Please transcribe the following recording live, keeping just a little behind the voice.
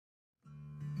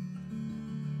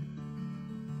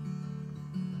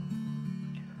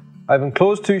I've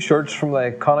enclosed two shirts from the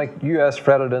iconic US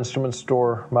fretted instrument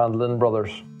store, Mandolin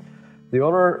Brothers. The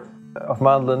owner of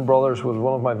Mandolin Brothers was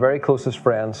one of my very closest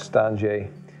friends, Stan J.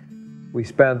 We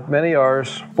spent many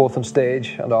hours, both on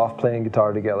stage and off, playing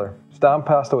guitar together. Stan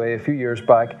passed away a few years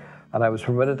back, and I was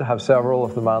permitted to have several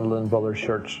of the Mandolin Brothers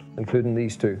shirts, including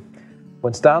these two.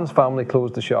 When Stan's family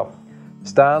closed the shop,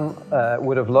 Stan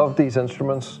would have loved these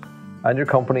instruments and your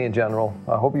company in general.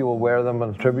 I hope you will wear them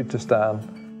in tribute to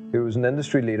Stan, who was an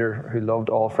industry leader who loved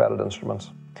all fretted instruments.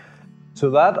 So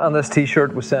that and this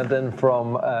t-shirt was sent in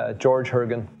from George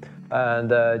Hergen.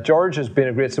 And George has been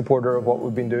a great supporter of what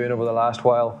we've been doing over the last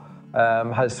while.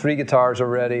 Has 3 guitars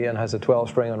already and has a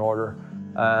 12-string on order.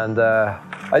 And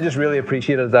I just really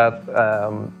appreciated that.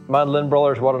 Mandolin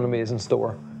Brothers, what an amazing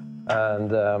store.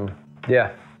 And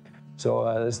yeah, so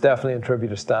it's definitely a tribute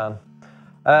to Stan.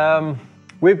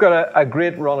 We've got a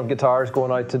great run of guitars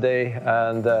going out today,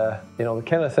 and you know, the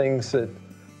kind of things that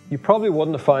you probably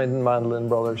wouldn't have found in Mandolin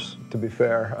Brothers, to be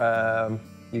fair.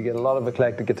 You get a lot of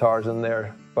eclectic guitars in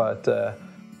there, but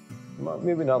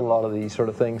maybe not a lot of these sort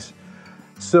of things.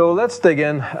 So let's dig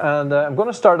in, and I'm going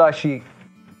to start actually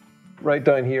right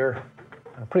down here,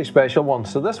 a pretty special one.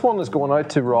 So this one is going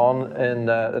out to Ron in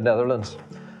the Netherlands.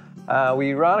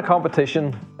 We ran a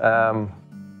competition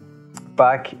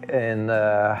back in,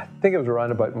 I think it was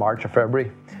around about March or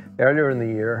February, earlier in the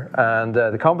year, and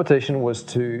the competition was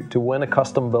to win a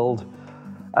custom build,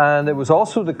 and it was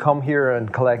also to come here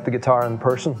and collect the guitar in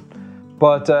person.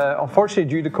 But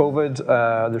unfortunately, due to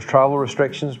COVID, there's travel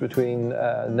restrictions between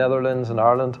Netherlands and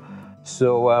Ireland,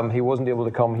 so he wasn't able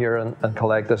to come here and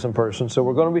collect this in person. So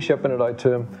we're going to be shipping it out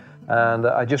to him, and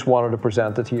I just wanted to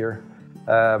present it here.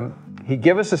 He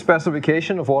gave us a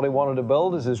specification of what he wanted to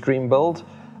build as his dream build,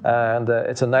 and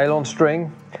it's a nylon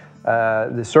string.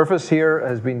 The surface here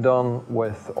has been done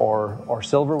with or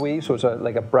silver weave, so it's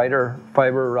like a brighter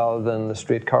fiber rather than the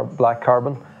straight black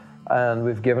carbon, and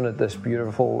we've given it this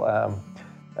beautiful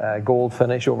gold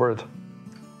finish over it.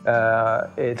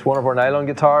 It's one of our nylon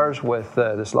guitars with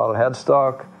this slotted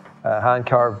headstock,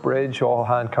 hand-carved bridge, all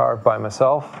hand-carved by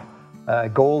myself.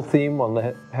 Gold theme on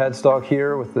the headstock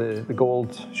here with the gold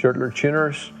Shirtler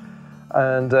tuners,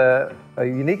 and a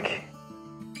unique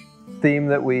theme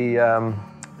that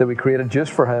we created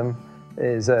just for him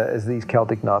is these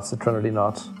Celtic knots, the Trinity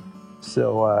knots.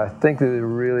 So I think they're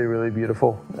really, really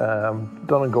beautiful.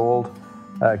 Done in gold,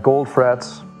 gold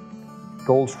frets,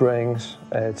 gold strings.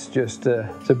 It's just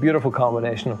it's a beautiful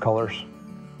combination of colors.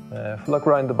 If you look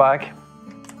around the back,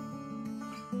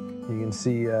 you can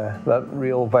see that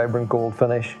real vibrant gold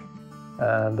finish,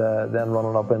 and then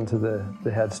running up into the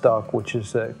headstock, which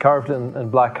is carved in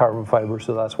black carbon fiber,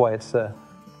 so that's why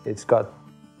it's got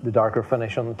the darker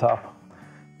finish on the top.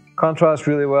 Contrasts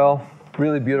really well,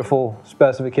 really beautiful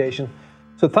specification.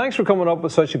 So thanks for coming up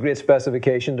with such a great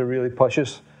specification to really push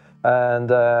us. And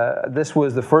this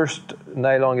was the first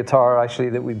nylon guitar actually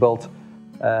that we built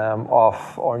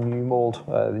off our new mold,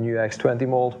 the new X20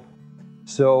 mold.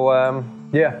 So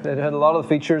yeah, it had a lot of the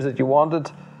features that you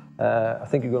wanted. I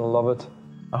think you're going to love it.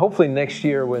 And hopefully next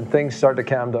year, when things start to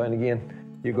calm down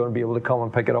again, you're going to be able to come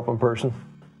and pick it up in person.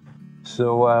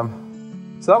 So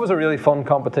so that was a really fun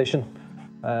competition,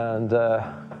 and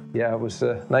yeah, it was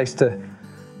nice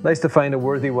to find a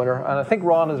worthy winner. And I think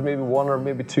Ron has maybe 1 or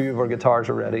maybe 2 of our guitars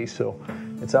already, so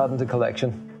it's adding to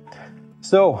collection.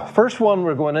 So first one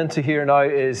we're going into here now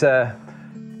is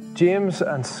James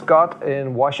and Scott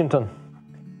in Washington,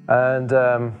 and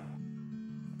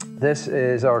this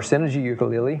is our Synergy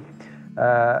ukulele,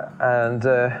 and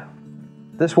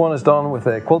this one is done with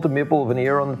a quilted maple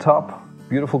veneer on the top,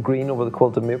 beautiful green over the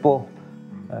quilted maple,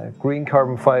 green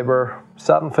carbon fiber,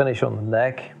 satin finish on the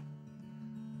neck,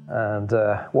 and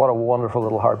what a wonderful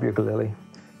little harp ukulele.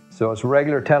 So it's a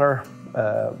regular tenor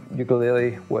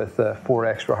ukulele with 4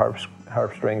 extra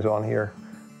harp strings on here,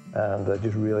 and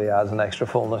just really adds an extra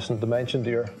fullness and dimension to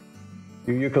your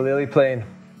ukulele playing.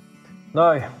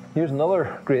 Now, here's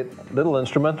another great little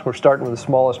instrument. We're starting with the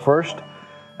smallest first.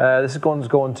 This one's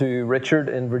going to Richard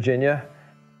in Virginia,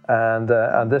 and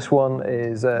this one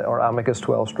is our Amicus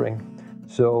 12-string.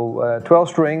 So 12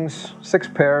 strings, 6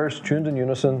 pairs, tuned in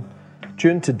unison,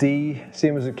 tuned to D,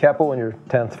 same as a capo on your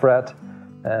 10th fret,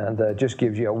 and just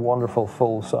gives you a wonderful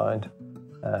full sound.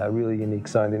 Really unique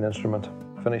sounding instrument.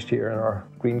 Finished here in our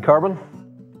green carbon.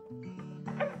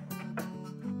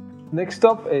 Next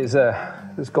up is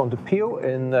this going to Pio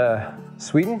in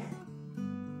Sweden.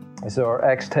 It's our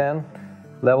X10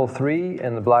 level 3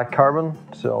 in the black carbon.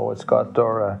 So it's got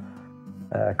our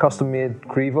custom-made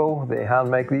Crevo. They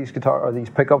hand make these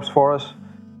pickups for us.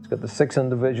 It's got the 6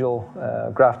 individual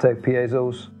Graphtec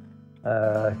piezos,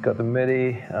 Got the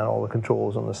MIDI and all the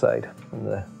controls on the side, and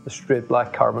the straight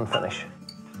black carbon finish.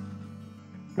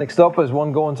 Next up is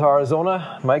one going to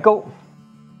Arizona, Michael.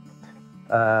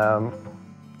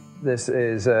 This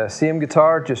is a same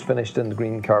guitar, just finished in the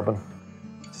green carbon.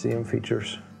 Same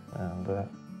features, and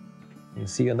you can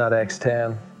see on that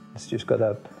X10, it's just got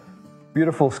that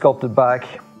beautiful sculpted back,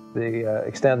 the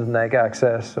extended neck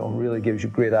access, so it really gives you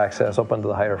great access up into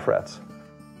the higher frets.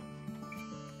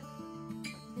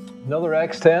 Another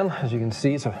X10, as you can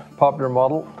see, it's a popular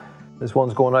model. This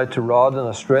one's going out to Rod in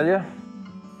Australia,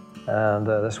 and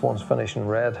this one's finished in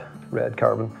red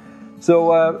carbon.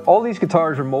 So all these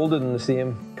guitars are molded in the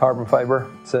same carbon fiber.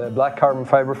 It's a black carbon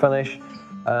fiber finish,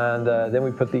 and then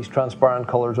we put these transparent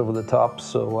colors over the top,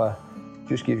 so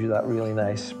just gives you that really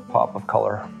nice pop of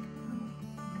color.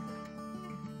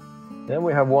 Then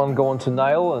we have one going to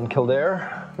Niall in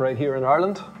Kildare, right here in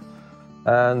Ireland,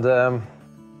 and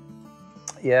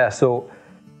yeah, so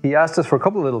he asked us for a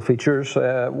couple of little features.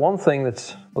 One thing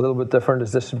that's a little bit different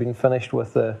is this has been finished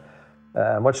with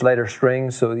much lighter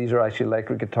strings, so these are actually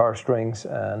electric guitar strings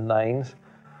and 9s.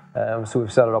 So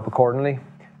we've set it up accordingly.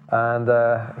 And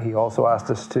he also asked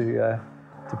us to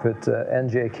put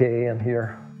NJK in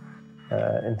here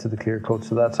into the clear coat.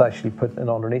 So that's actually put in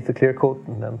underneath the clear coat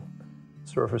and then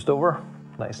surfaced over.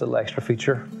 Nice little extra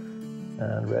feature.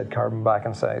 And red carbon back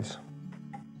and sides.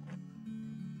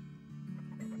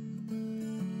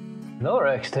 Another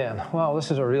X10. Wow, this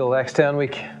is a real X10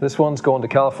 week. This one's going to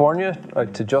California,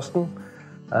 out to Justin.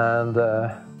 And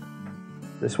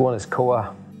this one is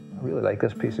Koa. I really like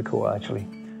this piece of Koa, actually.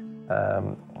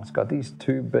 It's got these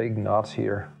two big knots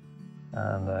here.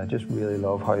 And I just really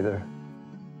love how they're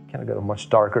kind of got a much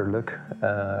darker look.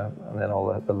 And then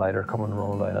all the lighter coming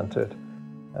rolling down into it.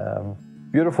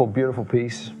 Beautiful, beautiful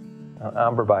piece.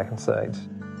 Amber back and sides.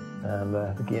 And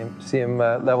the same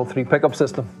level 3 pickup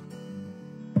system.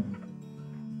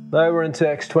 Now we're into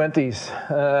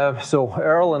X20s. So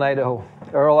Earl in Idaho.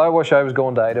 Earl, I wish I was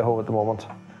going to Idaho at the moment.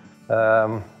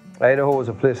 Idaho is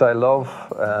a place I love,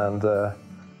 and I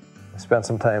spent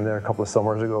some time there a couple of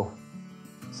summers ago.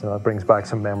 So that brings back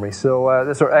some memories. So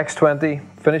this is our X20,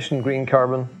 finished in green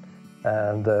carbon,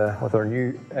 and with our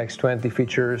new X20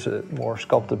 features, more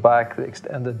sculpted back, the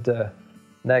extended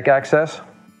neck access.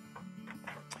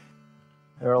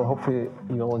 Earl, hopefully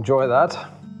you'll enjoy that.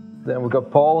 Then we've got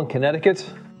Paul in Connecticut.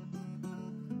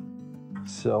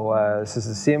 So this is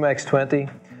the same X20,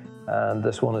 and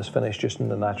this one is finished just in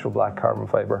the natural black carbon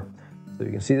fiber. So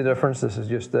you can see the difference. This is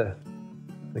just the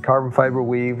carbon fiber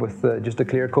weave with just a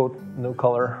clear coat, no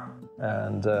color,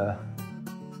 and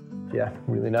yeah,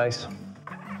 really nice.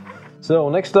 So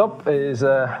next up is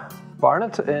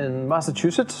Barnett in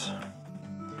Massachusetts.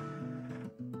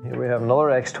 Here we have another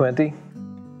X20,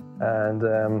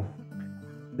 and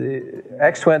the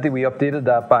X20, we updated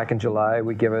that back in July.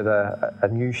 We give it a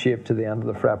new shape to the end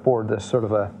of the fretboard, this sort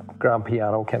of a grand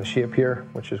piano kind of shape here,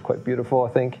 which is quite beautiful, I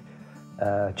think.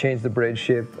 Changed the bridge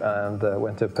shape and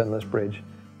went to a pinless bridge.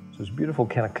 So it's a beautiful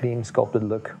kind of clean sculpted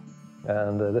look.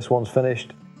 And this one's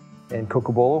finished in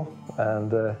Cocobolo,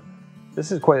 and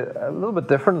this is quite a little bit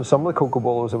different than some of the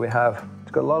Cocobolos that we have.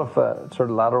 It's got a lot of sort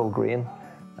of lateral grain.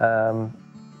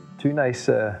 Two nice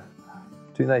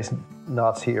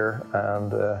knots here,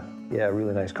 and yeah,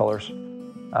 really nice colors.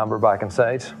 Amber back and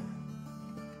sides.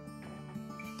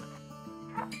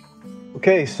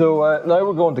 Okay, so now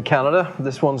we're going to Canada.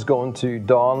 This one's going to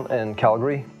Don in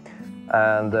Calgary,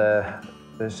 and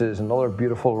this is another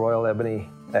beautiful Royal Ebony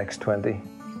X20.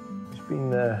 There's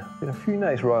been a few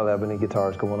nice Royal Ebony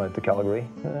guitars going out to Calgary.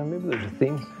 Maybe there's a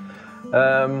theme.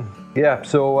 Yeah,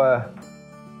 so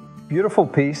beautiful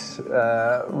piece.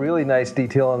 Really nice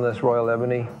detail on this Royal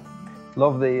Ebony.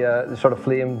 Love the sort of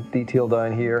flame detail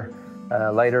down here.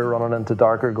 Lighter running into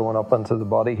darker, going up into the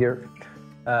body here.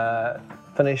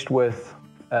 Finished with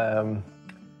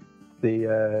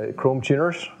the chrome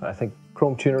tuners. I think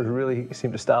chrome tuners really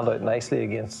seem to stand out nicely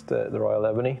against the Royal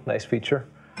Ebony. Nice feature.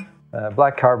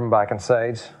 Black carbon back and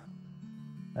sides.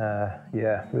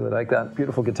 Yeah, really like that.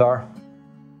 Beautiful guitar.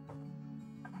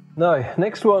 Now,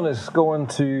 next one is going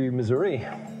to Missouri.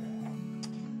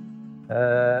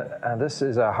 And this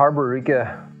is a Harbor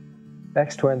Rica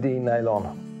X20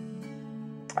 nylon.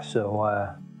 So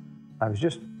I was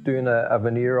just doing a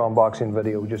veneer unboxing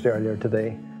video just earlier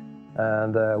today,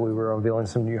 and we were unveiling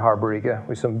some new Harbor Rica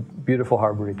with some beautiful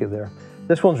Harbor Rica there.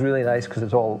 This one's really nice because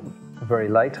it's all very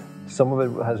light. Some of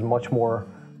it has much more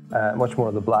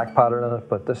of the black pattern in it,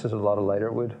 but this is a lot of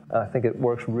lighter wood. I think it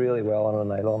works really well on a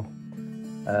nylon.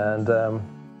 And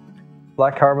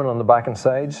black carbon on the back and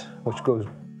sides, which goes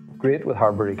great with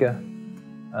Harbor Rica,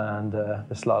 and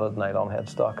the slotted nylon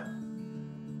headstock.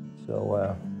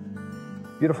 So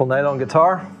beautiful nylon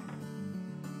guitar.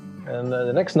 And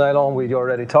the next nylon we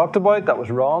already talked about, that was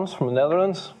Ron's from the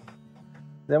Netherlands.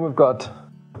 Then we've got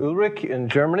Ulrich in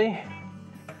Germany.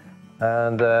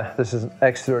 And this is an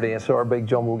X30, it's our big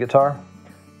jumbo guitar.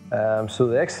 So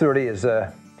the X30 is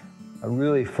a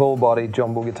really full body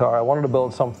jumbo guitar. I wanted to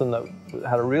build something that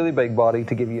had a really big body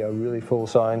to give you a really full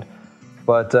sound.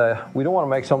 But we don't want to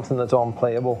make something that's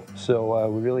unplayable, so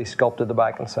we really sculpted the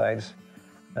back and sides.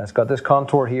 It's got this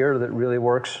contour here that really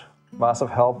works, massive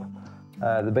help.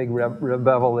 The big rib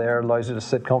bevel there allows you to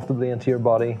sit comfortably into your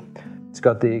body. It's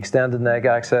got the extended neck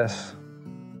access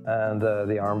and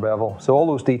the arm bevel. So all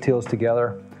those details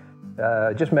together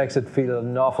just makes it feel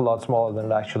an awful lot smaller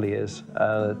than it actually is.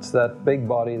 And it's that big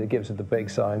body that gives it the big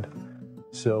sound.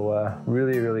 So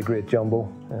really, really great jumbo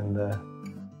and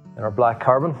in our black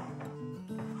carbon.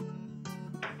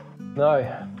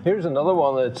 Now, here's another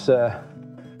one that's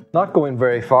not going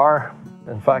very far.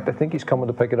 In fact, I think he's coming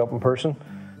to pick it up in person.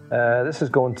 This is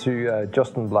going to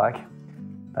Justin Black.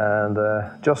 And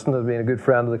Justin has been a good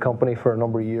friend of the company for a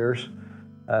number of years.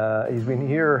 He's been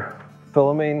here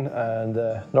filming and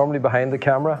normally behind the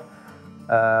camera.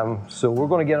 So we're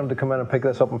going to get him to come in and pick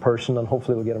this up in person, and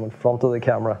hopefully we'll get him in front of the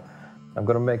camera. I'm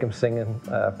going to make him sing and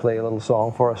play a little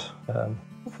song for us.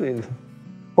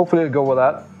 Hopefully it'll go with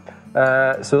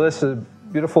that. So this is a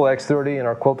beautiful X30 in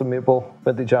our quilted maple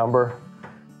vintage amber.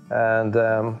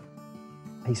 And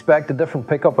he spec'd a different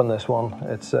pickup on this one.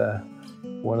 It's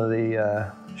one of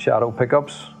the shadow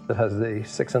pickups that has the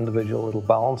 6 individual little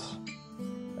balance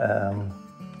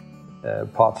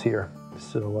pots here.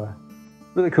 So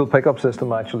really cool pickup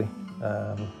system actually.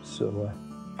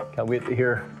 Can't wait to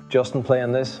hear Justin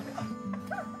playing this.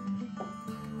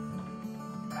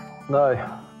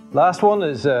 Now, last one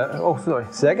is,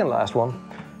 second last one,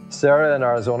 Sarah in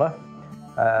Arizona,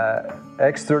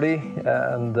 X30,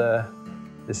 and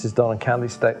this is done in candy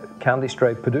stripe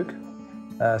Padauk.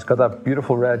 It's got that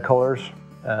beautiful red colors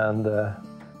and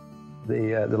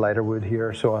the lighter wood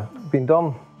here. So it's been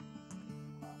done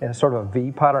in sort of a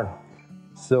V pattern.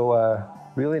 So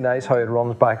really nice how it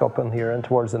runs back up in here and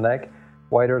towards the neck,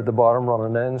 wider at the bottom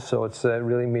running in. So it's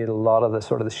really made a lot of the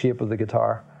sort of the shape of the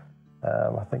guitar.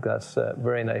 I think that's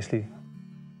very nicely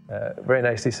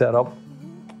set up.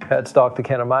 Headstock to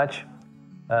kind of match.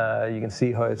 You can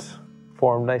see how it's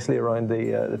formed nicely around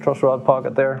the truss rod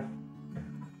pocket there.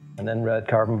 And then red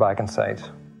carbon back and sides.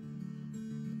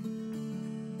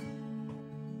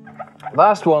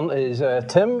 Last one is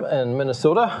Tim in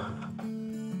Minnesota.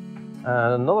 And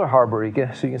another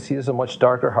Harborica. So you can see this is a much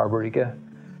darker Harborica.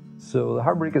 So the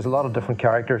Harborica has a lot of different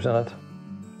characters in it.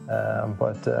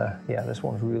 Yeah, this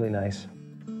one's really nice.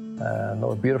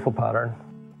 Another beautiful pattern.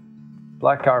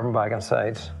 Black carbon back and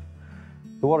sides.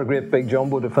 So what a great big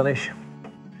jumbo to finish.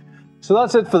 So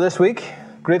that's it for this week.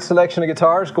 Great selection of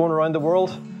guitars going around the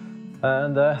world.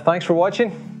 And thanks for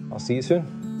watching. I'll see you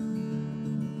soon.